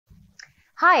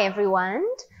Hi everyone.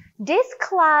 This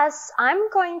class, I'm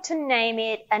going to name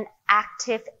it an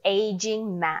active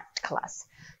aging mat class.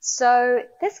 So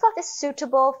this class is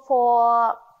suitable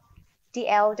for the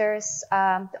elders,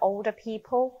 the older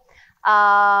people,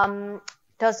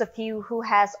 those of you who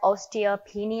has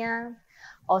osteopenia,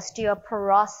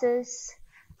 osteoporosis,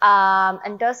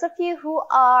 and those of you who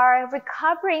are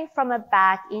recovering from a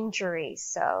back injury.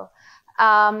 So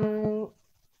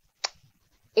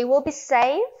it will be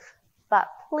safe, but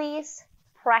please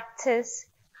practice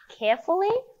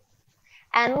carefully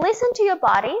and listen to your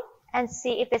body and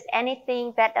see if there's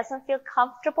anything that doesn't feel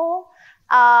comfortable.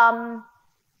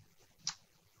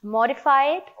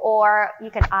 Modify it, or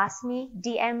you can ask me,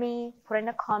 DM me, put in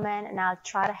a comment, and I'll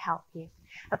try to help you.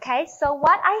 Okay, so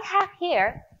what I have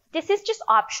here, this is just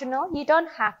optional. You don't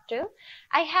have to.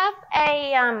 I have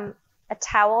a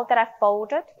towel that I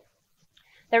folded.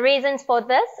 The reasons for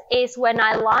this is when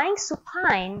I'm lying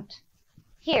supine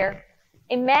here,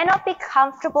 it may not be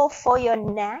comfortable for your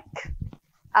neck.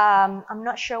 I'm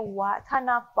not sure what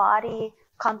kind of body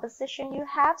composition you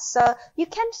have, so you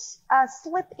can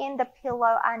slip in the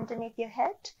pillow underneath your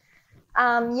head.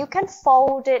 You can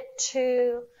fold it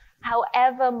to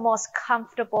however most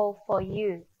comfortable for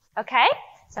you. Okay,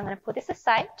 so I'm going to put this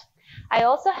aside. I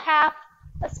also have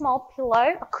a small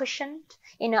pillow, a cushion.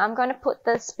 I'm going to put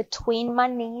this between my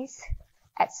knees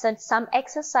at some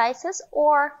exercises,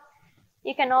 or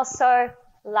you can also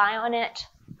lie on it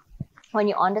when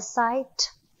you're on the side.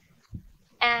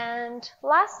 And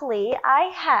lastly,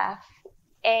 I have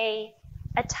a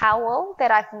towel that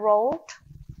I've rolled.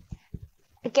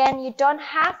 Again, you don't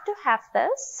have to have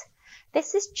this.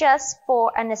 This is just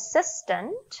for an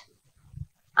assistant.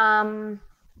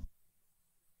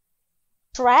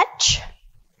 Stretch.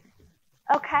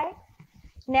 Okay.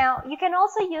 Now, you can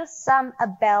also use a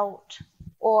belt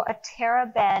or a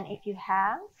TheraBand if you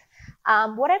have.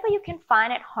 Whatever you can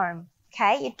find at home.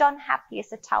 Okay, you don't have to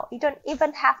use a towel. You don't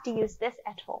even have to use this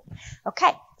at all.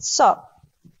 Okay, so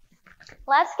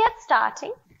let's get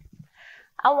started.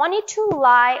 I want you to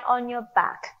lie on your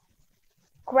back.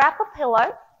 Grab a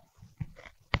pillow.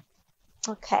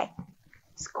 Okay,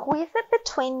 squeeze it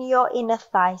between your inner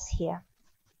thighs here.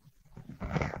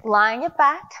 Lie on your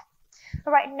back.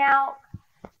 Right now,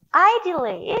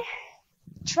 ideally,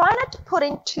 try not to put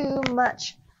in too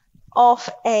much of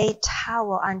a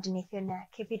towel underneath your neck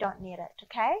if you don't need it,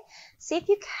 okay? See if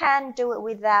you can do it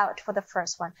without for the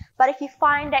first one. But if you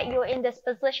find that you're in this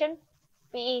position,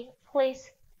 please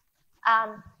place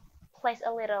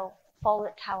a little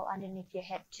folded towel underneath your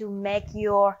head to make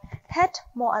your head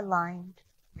more aligned.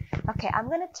 Okay, I'm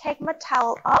going to take my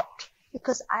towel out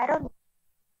because I don't.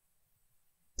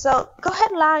 So go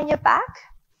ahead, lie on your back.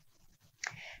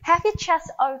 Have your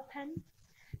chest open.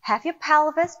 Have your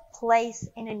pelvis placed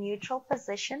in a neutral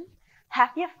position. Have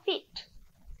your feet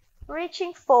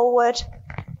reaching forward,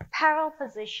 parallel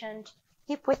positioned,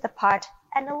 hip width apart,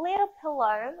 and a little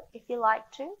pillow, if you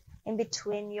like to, in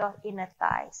between your inner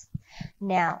thighs.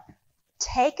 Now,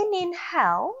 take an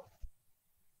inhale,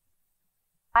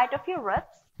 side of your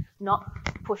ribs, not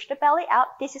push the belly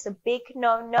out. This is a big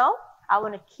no-no. I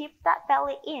want to keep that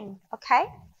belly in,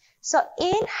 okay? So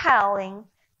inhaling,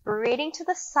 breathing to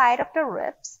the side of the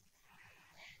ribs.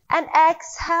 And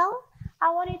exhale,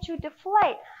 I want you to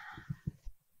deflate.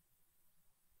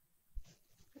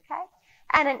 Okay?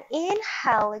 And an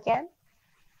inhale again.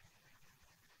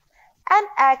 And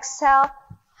exhale.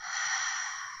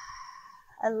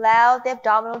 Allow the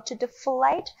abdominal to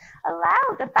deflate.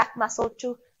 Allow the back muscle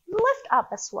to lift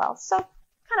up as well. So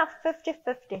kind of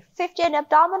 50-50. 50 in the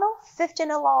abdominal, 50 in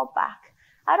the lower back.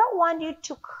 I don't want you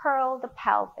to curl the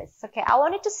pelvis, okay? I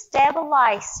want you to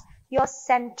stabilize your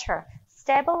center.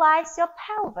 Stabilize your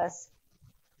pelvis.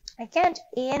 Again,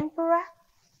 in breath.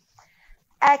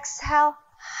 Exhale.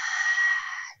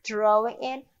 Drawing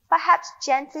in. Perhaps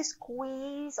gently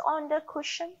squeeze on the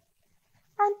cushion.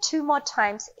 And 2 more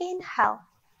times. Inhale.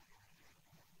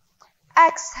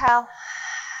 Exhale.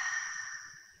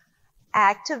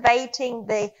 Activating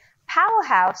the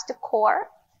powerhouse, the core.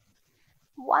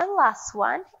 One last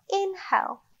one.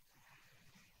 Inhale.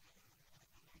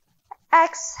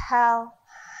 Exhale.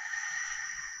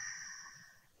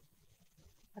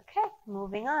 Okay,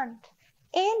 moving on.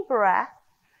 In breath.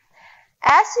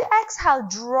 As you exhale,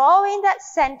 draw in that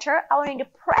center. I want you to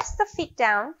press the feet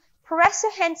down. Press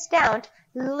your hands down.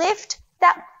 Lift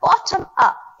that bottom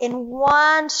up in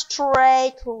one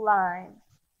straight line.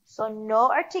 So no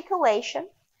articulation.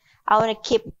 I want to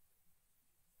keep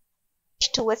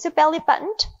towards your belly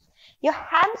button. Your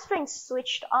hamstrings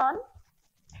switched on.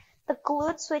 The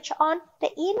glutes switch on.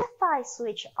 The inner thigh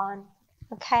switch on.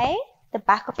 Okay? The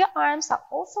back of your arms are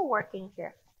also working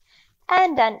here.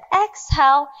 And then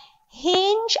exhale,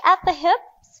 hinge at the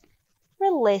hips,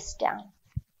 release down.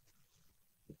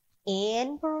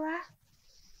 In breath.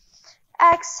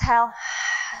 Exhale.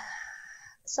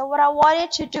 So what I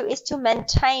want you to do is to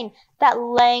maintain that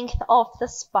length of the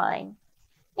spine.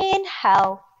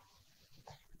 Inhale.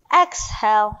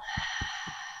 Exhale.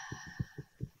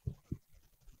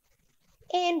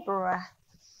 In breath.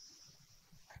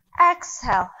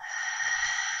 Exhale.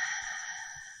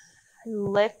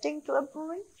 Lifting to a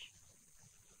bridge.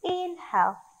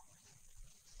 Inhale.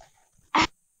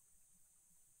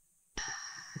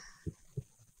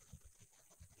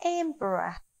 In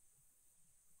breath.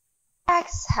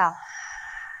 Exhale.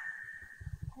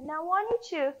 Now I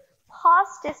want you to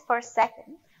pause this for a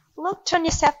second. Turn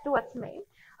yourself towards me.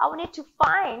 I want you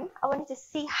to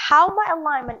see how my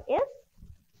alignment is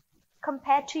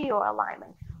compared to your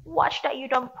alignment. Watch that you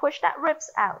don't push that ribs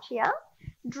out, yeah?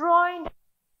 Drawing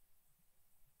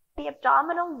the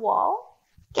abdominal wall,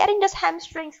 getting those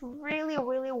hamstrings really,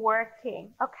 really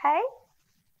working, okay?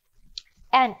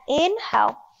 And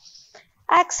inhale,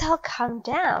 exhale, come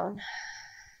down.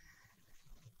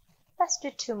 Let's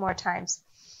do 2 more times.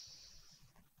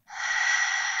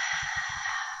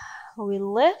 We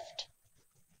lift,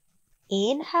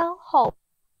 inhale, hold.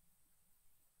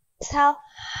 Exhale,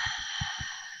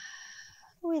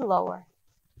 we lower.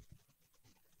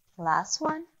 Last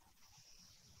one.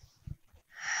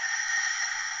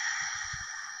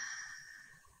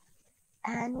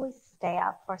 And we stay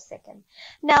up for a second.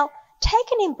 Now,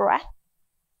 take an in breath.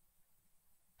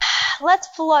 Let's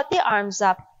float the arms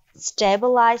up.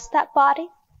 Stabilize that body.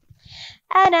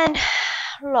 And then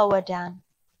lower down.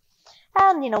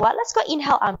 And you know what? Let's go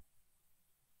inhale, arm.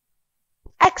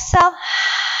 Exhale.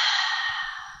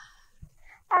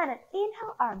 And then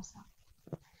inhale, arms up.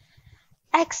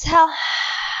 Exhale.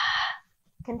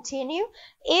 Continue.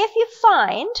 If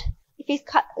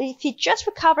you're just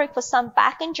recovering for some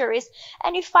back injuries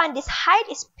and you find this height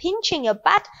is pinching your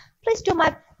back, please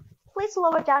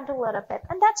lower down a little bit,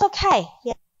 and that's okay.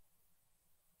 Yeah.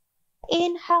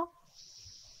 Inhale.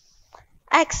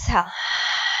 Exhale.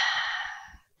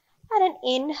 And then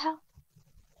inhale.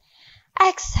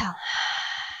 Exhale.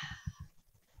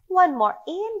 One more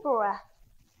in breath.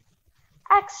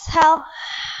 Exhale.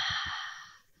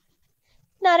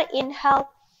 Another inhale.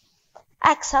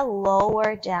 Exhale,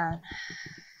 lower down.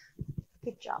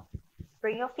 Good job.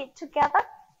 Bring your feet together.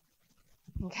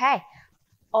 Okay.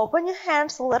 Open your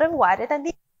hands a little wider than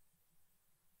this.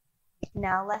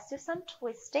 Now let's do some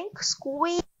twisting.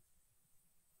 Squeeze.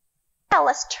 Now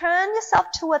let's turn yourself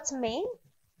towards me.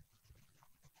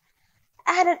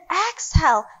 And then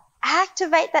exhale.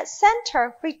 Activate that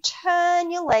center.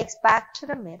 Return your legs back to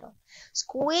the middle.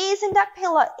 Squeezing that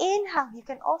pillow. Inhale. You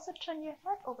can also turn your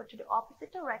head over to the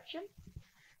opposite direction.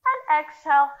 And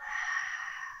exhale.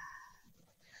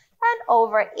 And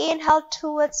over. Inhale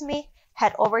towards me.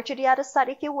 Head over to the other side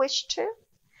if you wish to.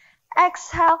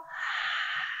 Exhale.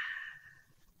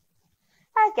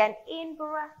 Again, in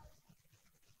breath.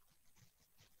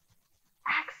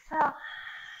 Exhale.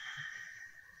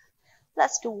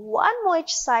 Let's do one more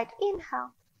each side.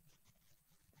 Inhale.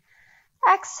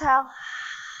 Exhale.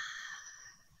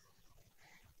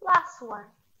 Last one.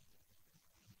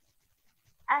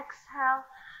 Exhale.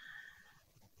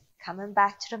 Coming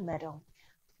back to the middle.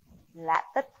 Let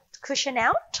the cushion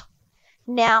out.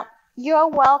 Now, you're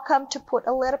welcome to put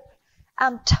a little,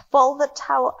 fold the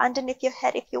towel underneath your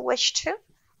head if you wish to,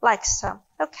 like so,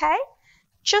 okay?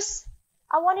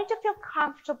 I want you to feel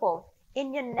comfortable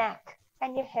in your neck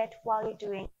and your head while you're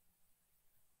doing.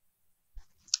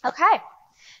 Okay,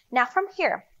 now from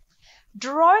here,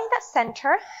 drawing that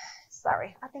center,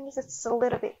 sorry, I think this is a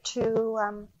little bit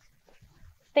too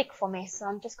thick for me, so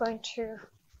I'm just going to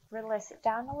release it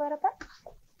down a little bit.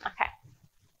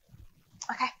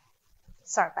 Okay,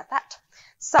 sorry about that.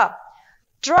 So,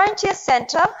 drawing to your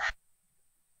center,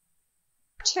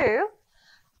 to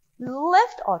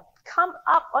lift or come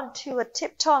up onto a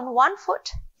tiptoe on one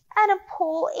foot, and then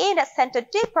pull in at center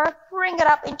deeper, bring it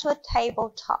up into a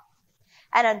tabletop.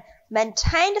 And then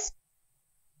maintain the,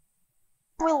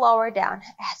 we lower down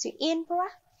as you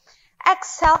in-breath,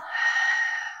 exhale,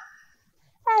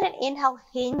 and then inhale,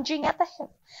 hinging at the hip.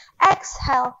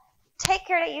 Exhale, take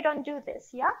care that you don't do this,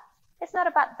 yeah? It's not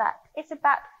about that. It's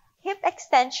about hip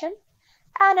extension,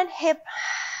 and then hip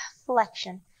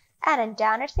flexion, and then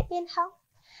down as the inhale,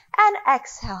 and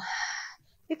exhale.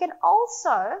 You can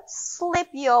also slip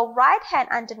your right hand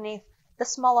underneath the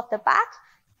small of the back,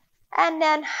 and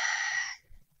then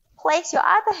place your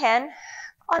other hand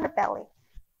on the belly.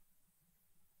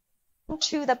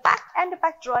 to the back and the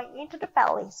back drawing into the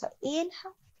belly. So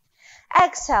inhale,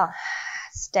 exhale,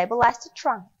 stabilize the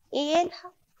trunk.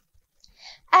 Inhale,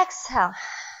 exhale,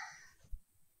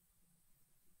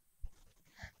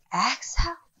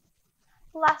 exhale.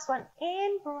 Last one,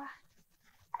 in breath,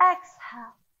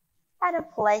 exhale, and then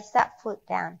place that foot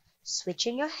down.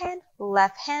 Switching your hand,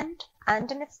 left hand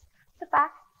underneath the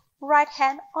back, right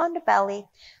hand on the belly.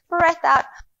 Breath out,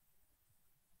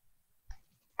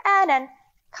 and then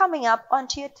coming up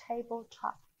onto your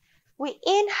tabletop. We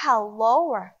inhale,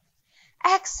 lower,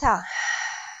 exhale,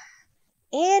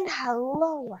 inhale,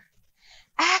 lower,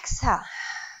 exhale.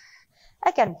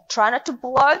 Again, try not to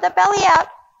blow the belly out.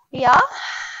 Yeah.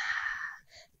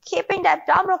 Keeping the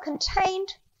abdominal contained.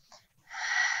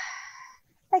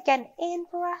 Again, in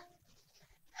breath.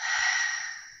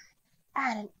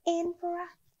 And an in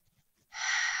breath.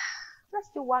 Let's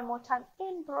do one more time.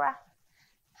 In breath.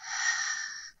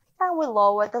 And we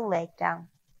lower the leg down.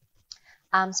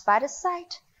 Arms by the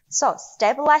side. So,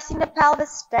 stabilizing the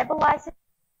pelvis, stabilizing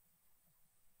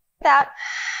out.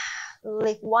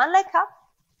 Lift one leg up.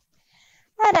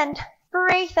 And then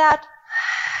breathe out.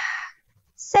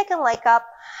 Second leg up.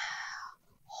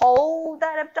 Hold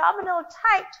that abdominal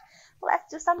tight.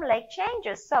 Let's do some leg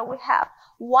changes. So we have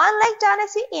one leg down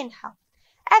as you inhale.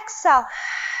 Exhale.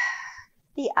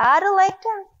 The other leg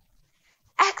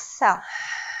down. Exhale.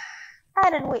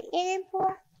 And then we in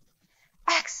breath.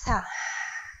 Exhale.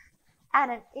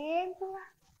 And then in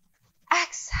breath.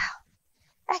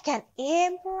 Exhale. Again,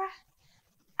 in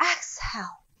breath.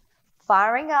 Exhale.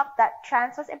 Firing up that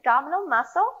transverse abdominal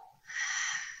muscle.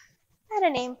 And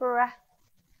an in breath.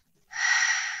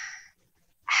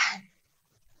 And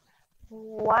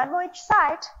one more each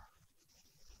side.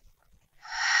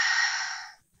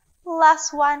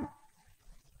 Last one.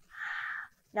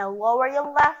 Now lower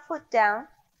your left foot down.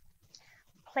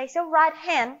 Place your right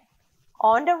hand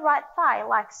on the right thigh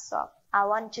like so. I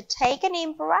want you to take an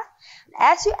in breath.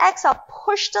 As you exhale,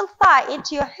 push the thigh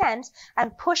into your hands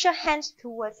and push your hands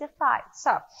towards your thigh.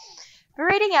 So,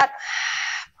 breathing out,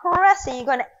 pressing. You're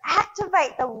going to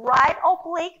activate the right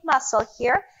oblique muscle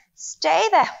here. Stay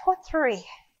there for 3,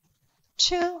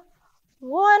 2,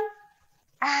 1,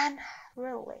 and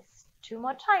release. 2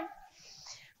 more times.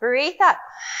 Breathe out.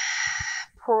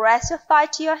 Press your thigh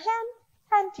to your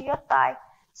hand to your thigh.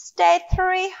 Stay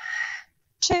 3,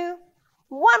 2,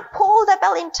 1. Pull the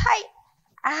belly in tight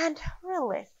and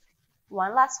release.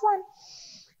 One last one.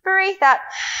 Breathe out.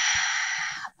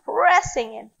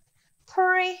 Pressing in.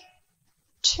 3,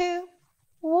 2,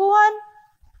 1,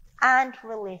 and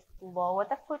release. Lower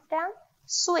the foot down.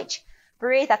 Switch.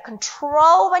 Breathe out.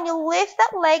 Control when you lift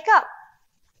that leg up.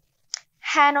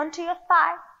 Hand onto your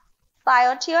thigh. Thigh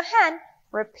onto your hand.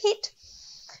 Repeat.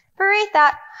 Breathe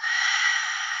out.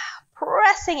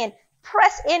 Pressing in.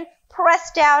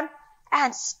 Press down,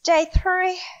 and stay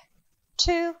 3,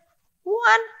 2,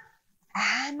 1,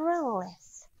 and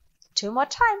release. 2 more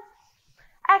times.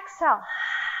 Exhale.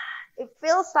 It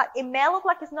feels like, it may look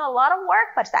like it's not a lot of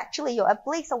work, but it's actually your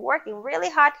obliques are working really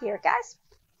hard here, guys.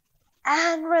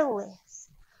 And release.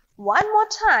 One more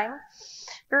time.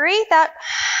 Breathe out.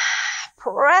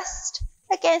 Pressed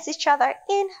against each other.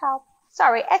 Inhale.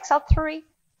 Exhale. 3,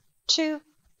 2,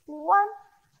 1,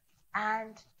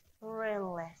 and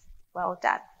release. Well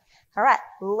done. All right.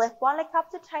 Lift one leg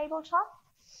up to tabletop.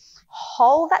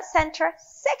 Hold that center.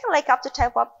 Second leg up to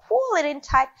tabletop. Pull it in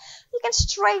tight. You can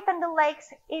straighten the legs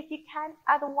if you can.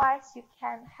 Otherwise, you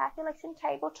can have your legs in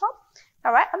tabletop.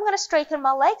 All right. I'm going to straighten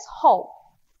my legs. Hold.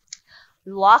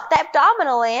 Lock the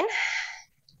abdominal in.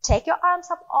 Take your arms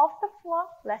up off the floor.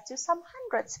 Let's do some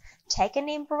hundreds. Take an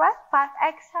in breath. 5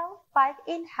 exhale. 5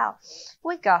 inhale.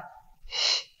 We go.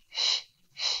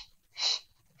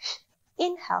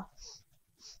 Inhale.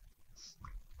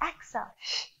 Exhale.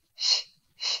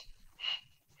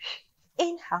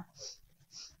 Inhale.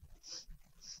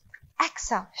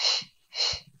 Exhale.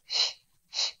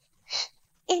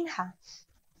 Inhale.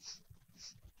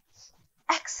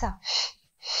 Exhale.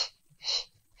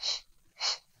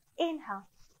 Inhale.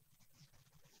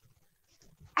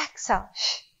 Exhale.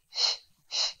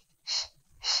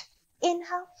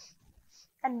 Inhale.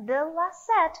 And the last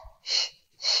set.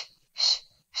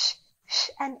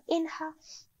 And inhale.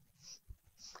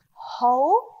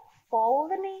 Hold.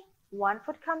 Fold the knee. One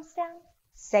foot comes down.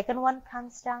 Second one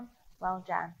comes down. Well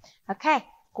done. Okay.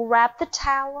 Grab the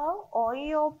towel or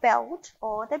your belt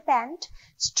or the band.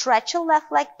 Stretch your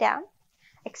left leg down.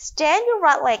 Extend your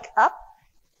right leg up.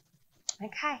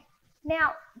 Okay.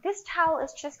 Now, this towel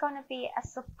is just going to be a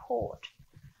support.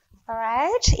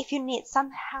 Alright? If you need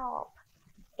some help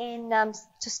in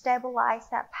to stabilize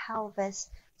that pelvis.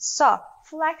 So,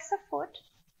 flex the foot.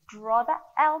 Draw the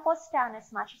elbows down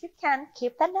as much as you can.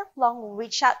 Keep the neck long.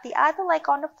 Reach out the other leg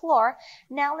on the floor.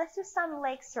 Now let's do some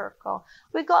leg circle.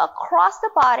 We go across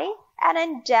the body and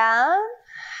then down.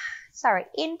 Sorry,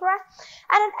 in breath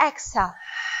and then exhale.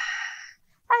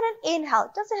 And then inhale.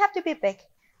 It doesn't have to be big.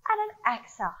 And then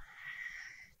exhale.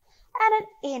 And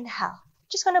then inhale.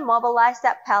 Just going to mobilize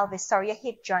that pelvis, sorry, your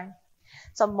hip joint.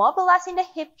 So mobilizing the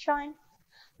hip joint,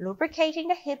 lubricating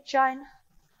the hip joint.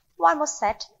 One more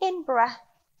set, in breath.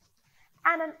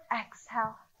 And then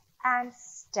exhale and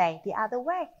stay the other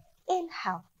way.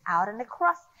 Inhale, out and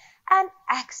across. And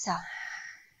exhale.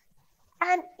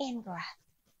 And in breath.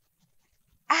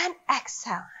 And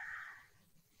exhale.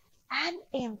 And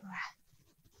in breath.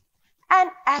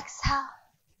 And exhale.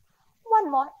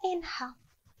 One more, inhale.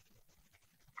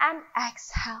 And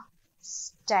exhale,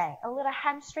 stay. A little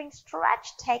hamstring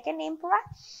stretch, take an in breath.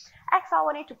 Exhale, I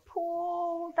want you to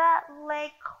pull that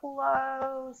leg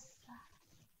close.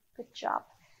 Good job.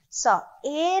 So,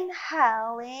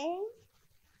 inhaling.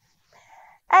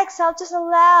 Exhale, just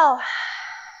allow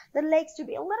the legs to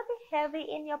be a little bit heavy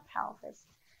in your pelvis.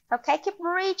 Okay, keep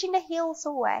reaching the heels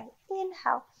away.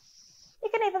 Inhale. You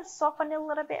can even soften a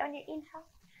little bit on your inhale.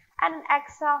 And then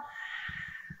exhale.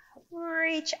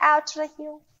 Reach out to the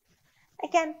heel.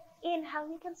 Again, inhale,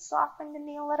 you can soften the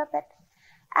knee a little bit.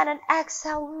 And then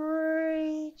exhale,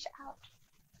 reach out.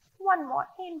 One more,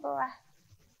 in breath.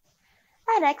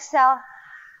 And exhale.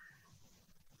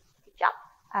 Good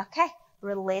job. Okay,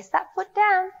 release that foot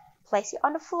down. Place it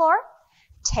on the floor.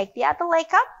 Take the other leg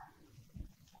up.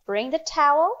 Bring the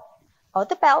towel or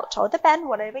the belt or the band,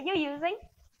 whatever you're using.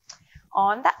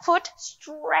 On that foot,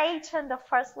 straighten the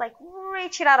first leg.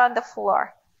 Reach it out on the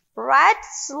floor. Right,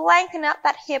 lengthen out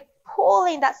that hip,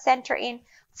 pulling that center in.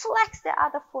 Flex the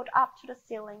other foot up to the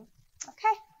ceiling.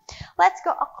 Okay, let's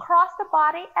go across the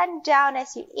body and down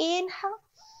as you inhale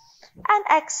and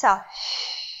exhale.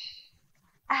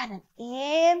 And an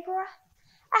in breath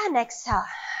and exhale.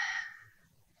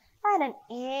 And an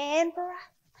in breath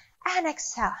and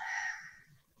exhale.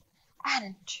 And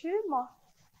then two more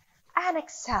and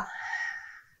exhale.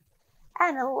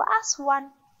 And the last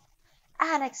one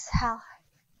and exhale.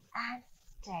 And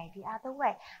stay the other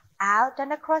way. Out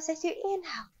and across as you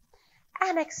inhale.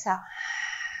 And exhale.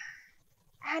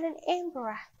 And an in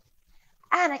breath.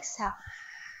 And exhale.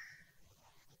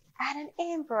 And an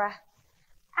in breath.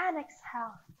 And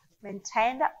exhale.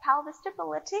 Maintain that pelvic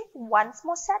stability. Once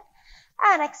more set.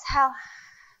 And exhale.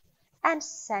 And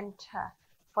center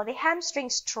for the hamstring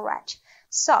stretch.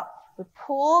 So, we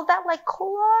pull that leg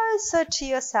closer to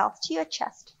yourself, to your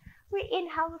chest. We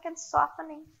inhale, we can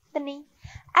soften the knee.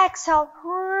 Exhale,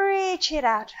 reach it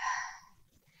out.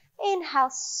 Inhale,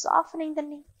 softening the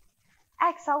knee.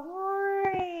 Exhale,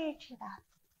 reach it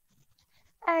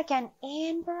out. Again,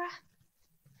 in breath.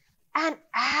 And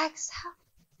exhale.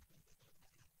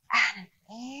 And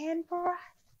an in breath.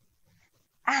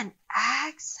 And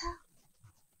exhale.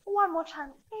 One more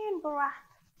time, in breath.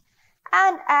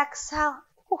 And exhale.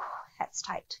 Ooh, that's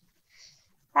tight.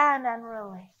 And then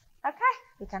release. Okay,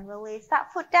 you can release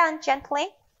that foot down gently.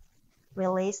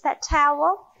 Release that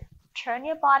towel. Turn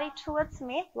your body towards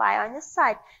me. Lie on your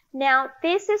side. Now,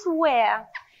 this is where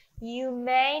you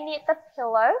may need the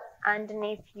pillow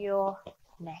underneath your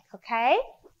neck, okay?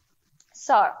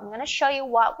 So, I'm going to show you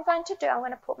what we're going to do. I'm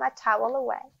going to put my towel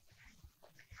away.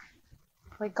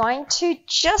 We're going to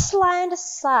just lie on the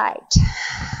side,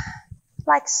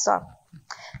 like so.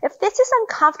 If this is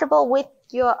uncomfortable with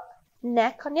your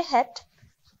neck on your head,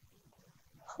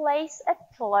 place a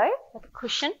pillow with a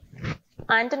cushion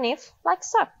underneath, like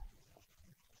so.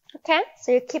 Okay,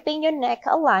 so you're keeping your neck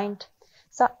aligned.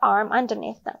 So arm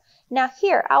underneath them. Now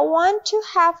here, I want to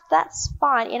have that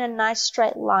spine in a nice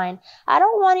straight line. I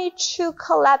don't want you to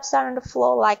collapse down on the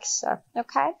floor like so.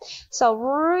 Okay, so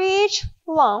reach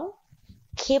long.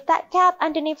 Keep that gap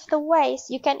underneath the waist.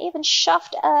 You can even shove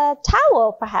a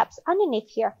towel perhaps underneath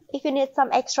here if you need some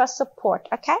extra support,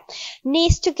 okay?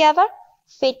 Knees together,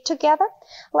 feet together.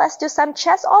 Let's do some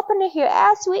chest opener here.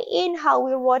 As we inhale,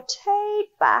 we rotate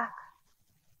back.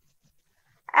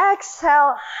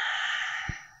 Exhale.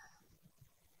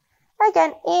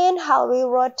 Again, inhale, we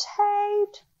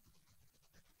rotate.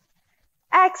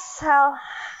 Exhale.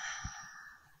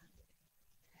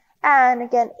 And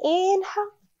again,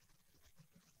 inhale.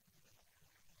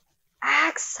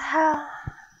 Exhale.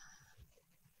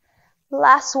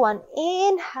 Last one.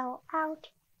 Inhale out.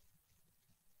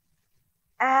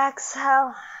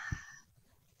 Exhale.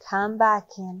 Come back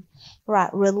in. Right.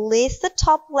 Release the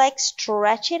top leg.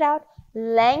 Stretch it out.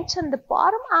 Lengthen the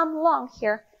bottom arm long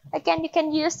here. Again, you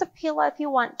can use the pillow if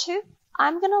you want to.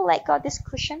 I'm going to let go of this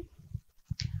cushion.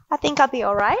 I think I'll be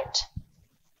all right.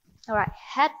 All right,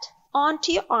 head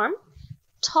onto your arm,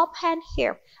 top hand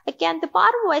here. Again, the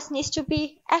bottom waist needs to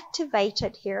be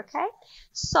activated here, okay?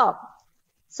 So,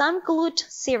 some glute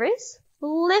series.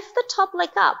 Lift the top leg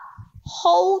up.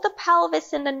 Hold the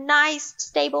pelvis in a nice,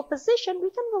 stable position. We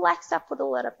can relax that foot a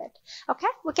little bit, okay?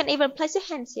 We can even place your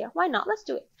hands here. Why not? Let's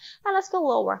do it. And let's go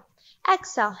lower.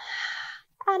 Exhale,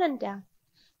 and then down.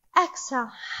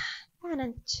 Exhale, and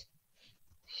then 2,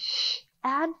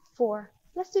 and 4.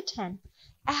 Let's do 10,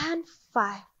 and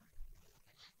 5,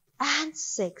 and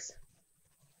 6,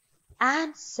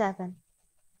 and 7,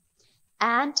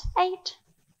 and 8,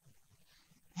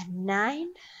 and 9,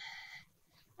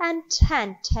 and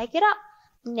 10. Take it up.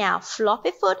 Now,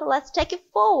 floppy foot. Let's take it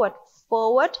forward.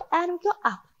 Forward, and we go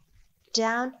up.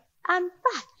 Down, and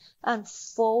back. And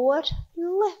forward,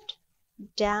 lift.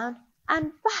 Down,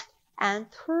 and back.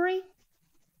 And 3,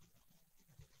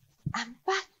 and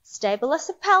back. Stabilize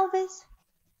the pelvis.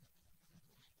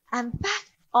 And back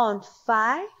on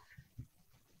 5,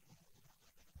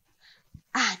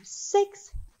 and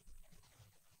 6,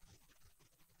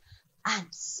 and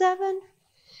 7.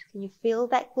 Can you feel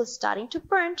that glute starting to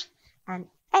burn? And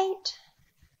 8,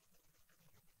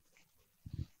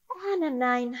 and a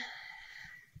 9.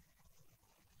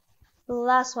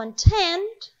 Last one, 10.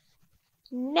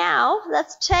 Now,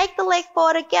 let's take the leg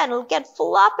forward again. We'll get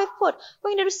floppy foot. We're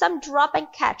going to do some drop and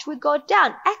catch. We go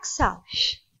down. Exhale.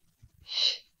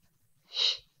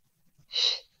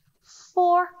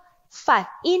 4, 5.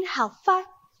 Inhale. 5,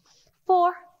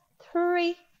 4,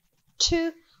 3,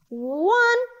 2,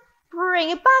 1. Bring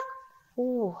it back.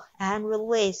 Ooh, and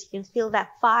release. You can feel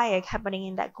that fire happening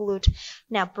in that glute.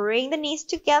 Now, bring the knees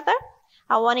together.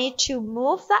 I want you to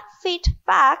move that feet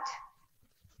back,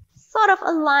 sort of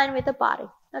align with the body,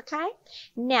 okay?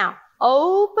 Now,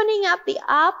 opening up the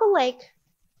upper leg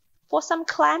for some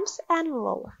clamps and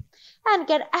lower. And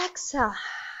again, exhale.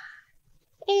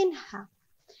 Inhale.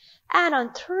 And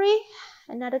on 3,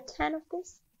 another 10 of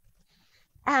this.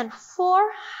 And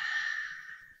 4.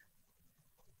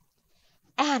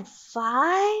 And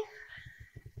 5.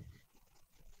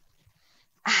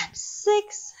 And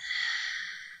 6.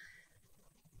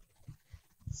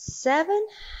 7.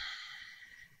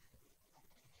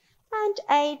 And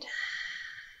 8,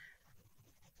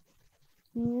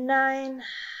 9,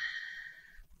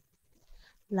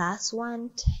 last one,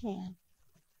 10.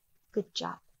 Good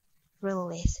job.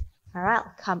 Release. All right,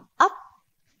 come up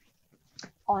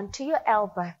onto your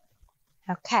elbow.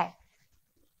 Okay.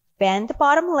 Bend the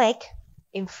bottom leg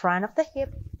in front of the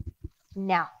hip.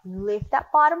 Now, lift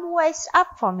that bottom waist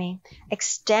up for me.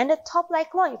 Extend the top leg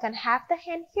long. You can have the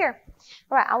hand here.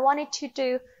 All right, I want you to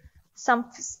do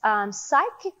some side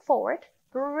kick forward.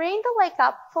 Bring the leg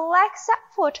up. Flex that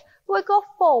foot. We go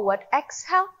forward.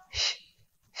 Exhale.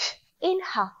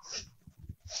 Inhale.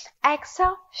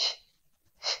 Exhale.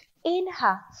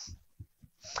 Inhale.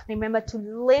 Remember to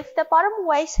lift the bottom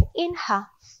waist. Inhale.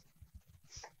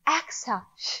 Exhale.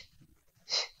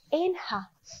 Inhale.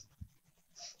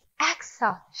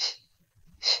 Exhale.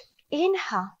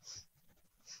 Inhale.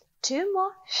 2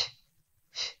 more.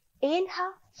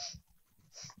 Inhale.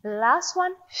 Last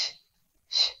one.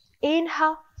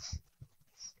 Inhale.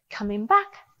 Coming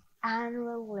back and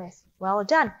release. Well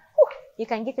done. Whew. You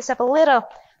can give yourself a little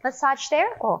massage there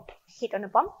or hit on a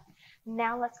bump.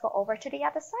 Now let's go over to the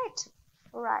other side.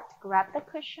 Right, grab the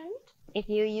cushion if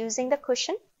you're using the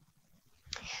cushion.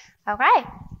 All right,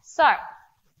 so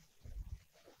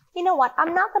you know what?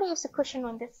 I'm not going to use the cushion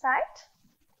on this side.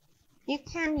 You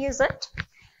can use it.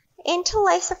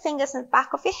 Interlace the fingers in the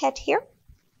back of your head here.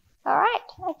 All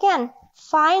right, again,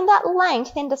 find that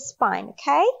length in the spine,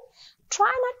 okay?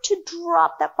 Try not to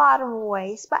drop that bottom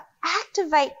waist, but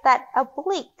activate that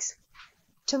obliques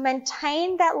to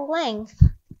maintain that length.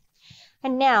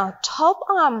 And now, top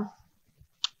arm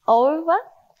over,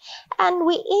 and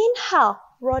we inhale,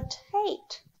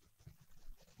 rotate,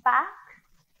 back,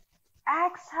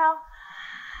 exhale.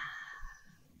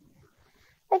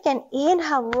 Again,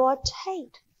 inhale,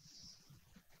 rotate,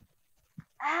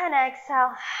 and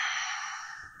exhale.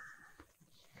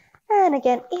 And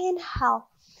again, inhale.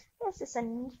 This is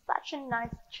such a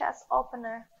nice chest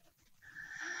opener.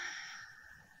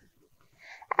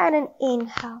 And an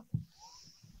inhale.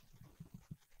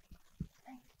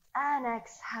 And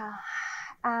exhale.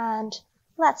 And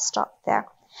let's stop there.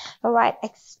 All right,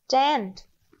 extend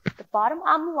the bottom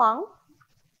arm long.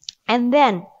 And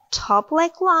then top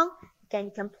leg long. Again,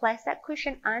 you can place that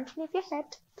cushion underneath your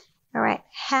head. All right,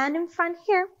 hand in front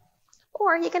here.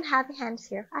 Or you can have your hands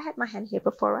here. I had my hand here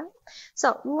before, right?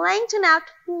 So lengthen out,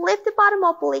 lift the bottom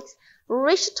obliques,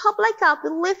 reach the top leg up,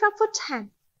 lift up for 10,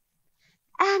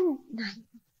 and 9,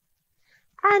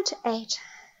 and 8,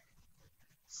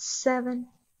 7,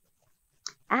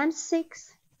 and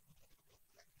 6,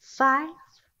 5,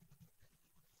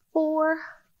 4,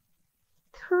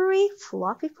 3,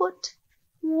 fluffy foot,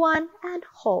 1, and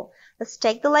hold. Let's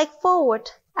take the leg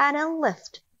forward and then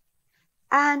lift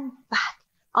and back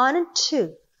on and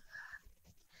 2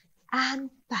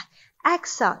 and back.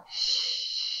 Exhale,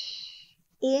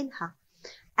 inhale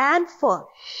and 4,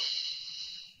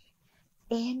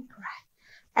 in breath,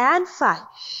 and 5,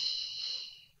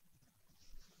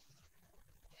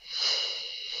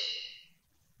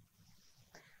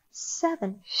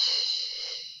 7,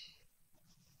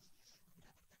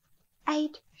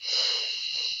 8,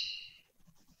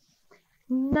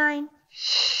 9,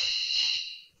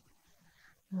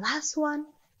 last one,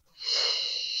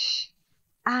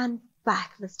 and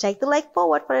back. Let's take the leg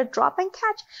forward for a drop and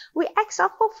catch. We exhale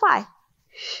for 5,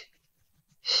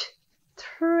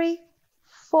 3,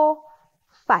 4,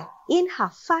 5. Inhale,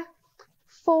 5,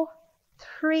 4,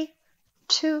 3,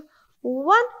 2,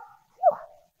 1.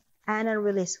 And then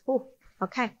release. Ooh,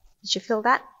 okay, did you feel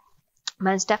that?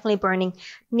 Mine's definitely burning.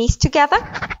 Knees together.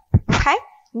 Okay,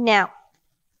 now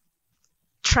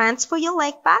transfer your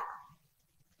leg back.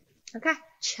 Okay,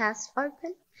 chest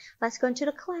open. Let's go into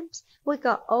the clamps. We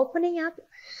go opening up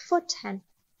for 10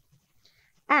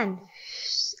 and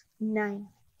 9,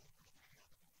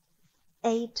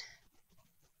 8,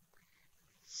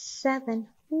 7.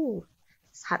 Ooh,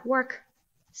 it's hard work.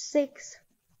 6.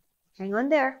 Hang on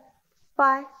there.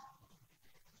 5,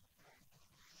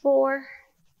 4,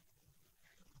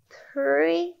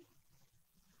 3,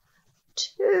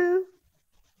 2,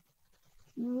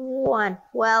 1.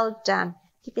 Well done.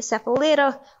 Give yourself a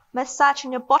little massage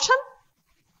on your bottom.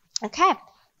 Okay,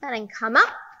 and then come up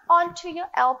onto your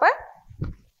elbow.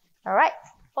 All right,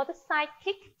 for the side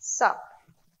kick. So,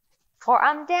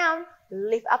 forearm down,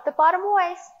 lift up the bottom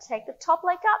waist, take the top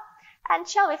leg up, and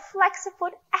shall we flex the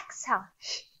foot? Exhale.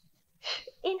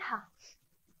 Inhale.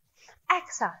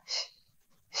 Exhale.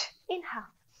 Inhale.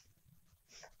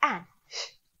 And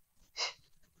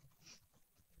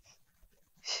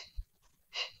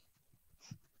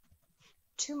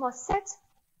 2 more sets.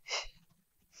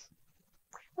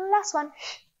 Last one.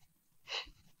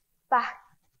 Back,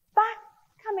 back,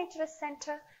 coming to the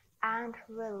center and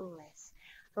release.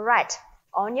 Right,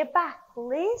 on your back,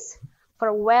 please, for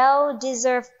a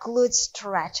well-deserved glute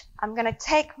stretch. I'm gonna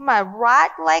take my right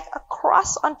leg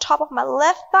across on top of my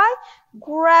left thigh,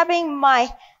 grabbing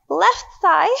my left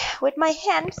thigh with my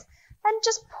hands and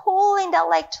just pulling that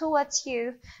leg towards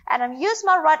you. And I'm using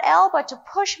my right elbow to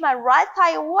push my right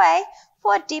thigh away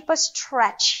for a deeper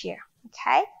stretch here.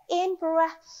 Okay, in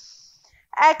breath,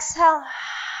 exhale.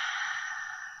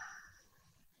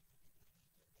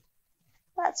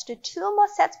 Let's do 2 more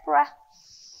sets, breath.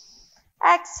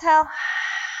 Exhale.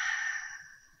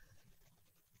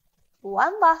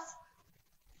 1 last.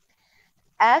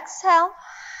 Exhale.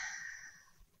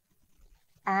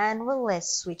 And release.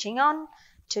 Switching on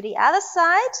to the other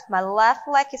side. My left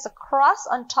leg is across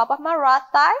on top of my right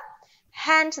thigh.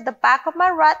 Hand to the back of my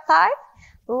right thigh.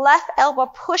 Left elbow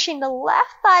pushing the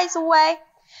left thighs away.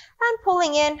 And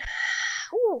pulling in.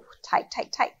 Ooh, tight,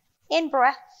 tight, tight. In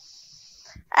breath.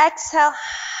 Exhale.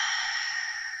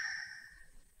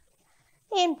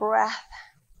 In breath.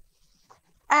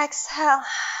 Exhale.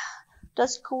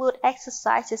 Those glute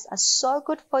exercises are so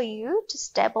good for you to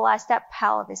stabilize that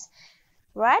pelvis,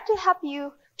 right? To help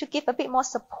you to give a bit more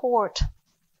support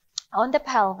on the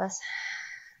pelvis.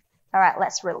 All right,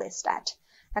 let's release that.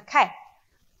 Okay.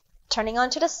 Turning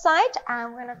onto the side,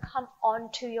 I'm going to come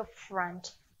onto your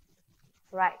front.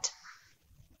 Right.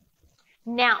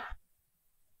 Now,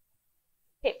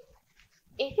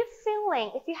 if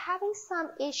you're having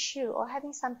some issue or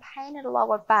having some pain in the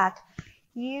lower back,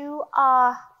 you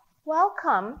are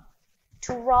welcome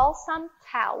to roll some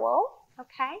towel,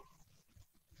 okay?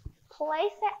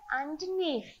 Place it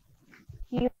underneath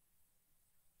you,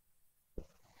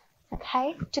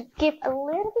 okay? To give a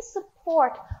little bit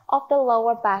support of the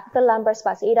lower back, the lumbar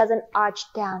spine, so it doesn't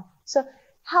arch down. So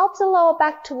help the lower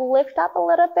back to lift up a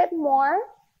little bit more,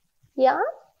 yeah?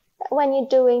 When you're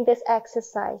doing these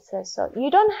exercises. So you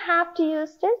don't have to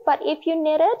use this, but if you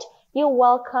need it, you're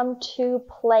welcome to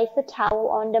place the towel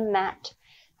on the mat.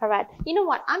 All right. You know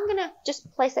what? I'm going to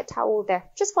just place a towel there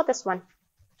just for this one.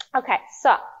 Okay.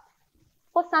 So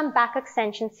for some back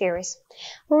extension series,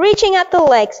 reaching up the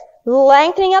legs,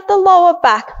 lengthening up the lower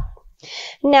back.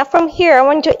 Now from here, I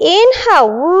want you to inhale,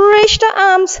 reach the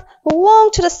arms long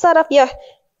to the side of your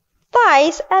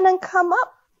thighs and then come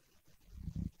up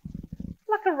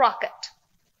like a rocket.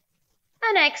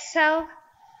 And exhale.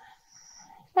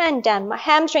 And down. My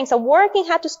hamstrings are working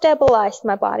hard to stabilize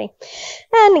my body.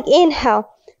 And inhale.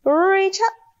 Reach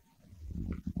up.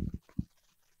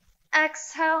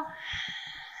 Exhale.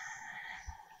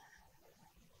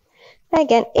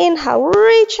 Again, inhale,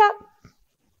 reach up.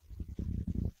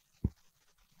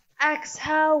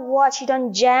 Exhale, watch you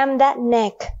don't jam that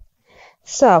neck.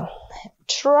 So,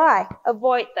 try,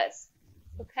 avoid this.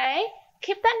 Okay?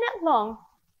 Keep that neck long.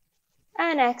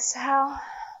 And exhale.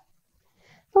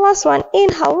 Last one,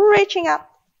 inhale, reaching up.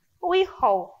 We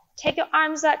hold. Take your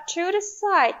arms out to the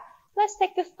side. Let's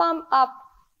take the thumb up.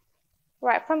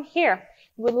 Right from here.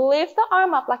 We lift the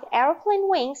arm up like airplane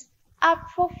wings. Up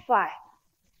for 5.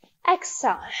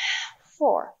 Exhale.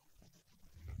 4,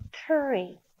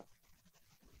 3,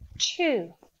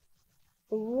 2,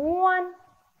 1.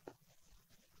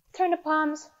 Turn the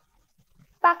palms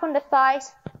back on the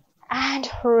thighs and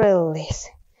release.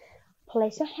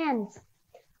 Place your hands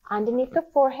underneath the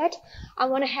forehead. I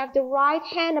want to have the right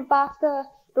hand above the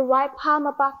right palm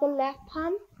above the left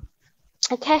palm.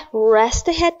 Okay, rest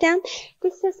the head down.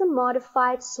 This is a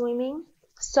modified swimming.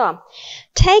 So,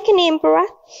 take an in breath.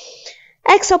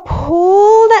 Exhale,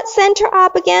 pull that center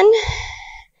up again.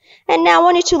 And now I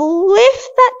want you to lift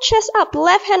that chest up.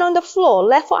 Left hand on the floor,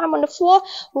 left arm on the floor.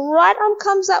 Right arm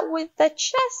comes up with the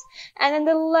chest. And then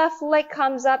the left leg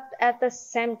comes up at the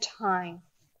same time.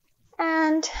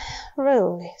 And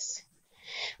release.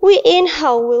 We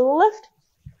inhale, we lift.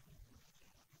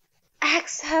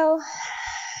 Exhale.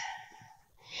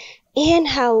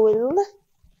 Inhale, we lift.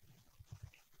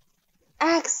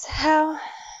 Exhale.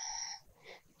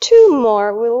 2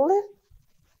 more, we lift.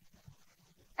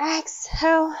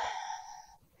 Exhale.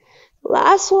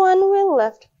 Last one, we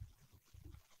lift.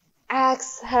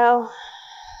 Exhale.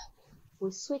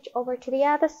 We switch over to the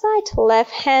other side.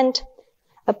 Left hand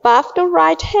above the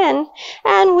right hand.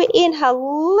 And we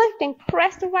inhale, lifting.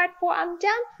 Press the right forearm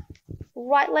down.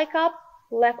 Right leg up,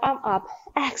 left arm up.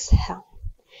 Exhale.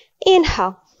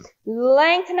 Inhale.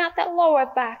 Lengthen out that lower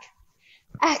back.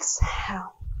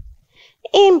 Exhale.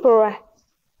 In breath.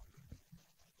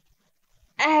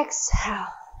 Exhale.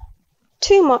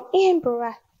 2 more. In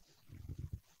breath.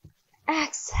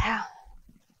 Exhale.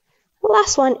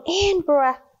 Last one. In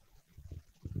breath.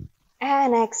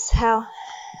 And exhale.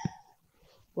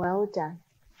 Well done.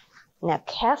 Now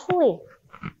carefully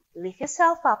lift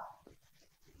yourself up.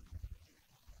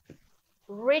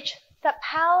 Reach the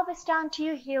pelvis down to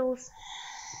your heels.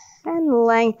 And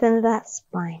lengthen that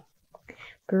spine.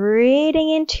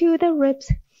 Breathing into the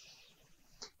ribs.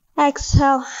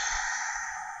 Exhale.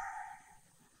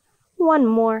 1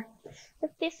 more. If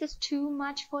this is too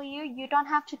much for you, you don't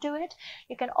have to do it.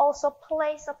 You can also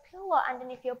place a pillow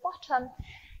underneath your bottom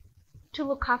to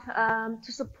look up,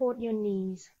 to support your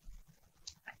knees.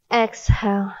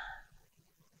 Exhale.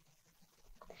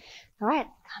 All right,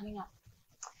 coming up.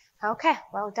 Okay,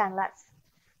 well done. Let's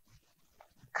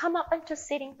come up into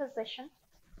sitting position,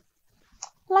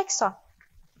 like so.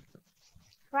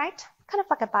 Right? Kind of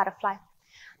like a butterfly.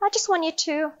 I just want you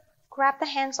to grab the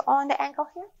hands on the ankle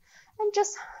here and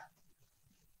just,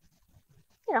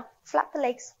 flap the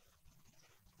legs.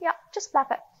 Yeah, just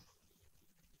flap it.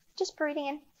 Just breathing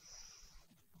in.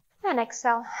 And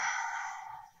exhale.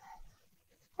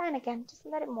 And again, just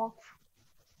let it move.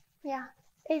 Yeah,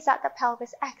 ease out the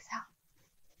pelvis. Exhale.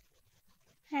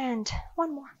 And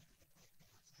 1 more.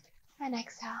 And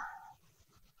exhale.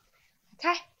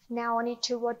 Okay, now I need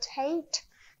to rotate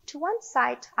to one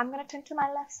side. I'm going to turn to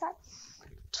my left side.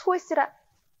 Twist it up.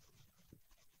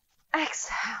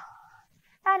 Exhale.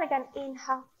 And again,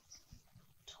 inhale.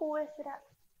 Twist it up.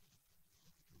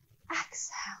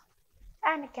 Exhale.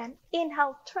 And again,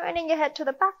 inhale, turning your head to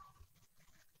the back.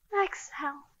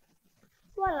 Exhale.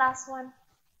 One last one.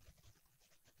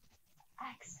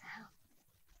 Exhale.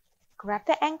 Grab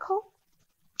the ankle.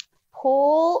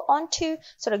 Pull onto,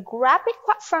 sort of grab it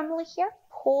quite firmly here.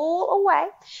 Pull away.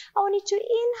 I want you to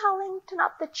inhale, lengthen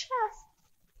up the chest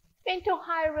into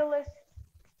high release.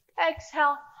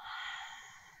 Exhale.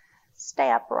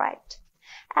 Stay upright.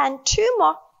 And 2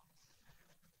 more.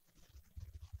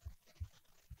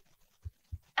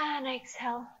 And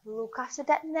exhale. Look after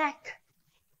that neck.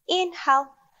 Inhale.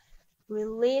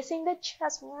 Releasing the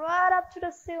chest right up to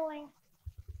the ceiling.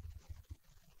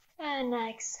 And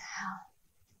exhale.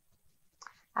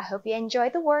 I hope you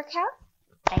enjoyed the workout.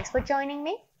 Thanks for joining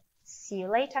me. See you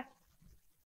later.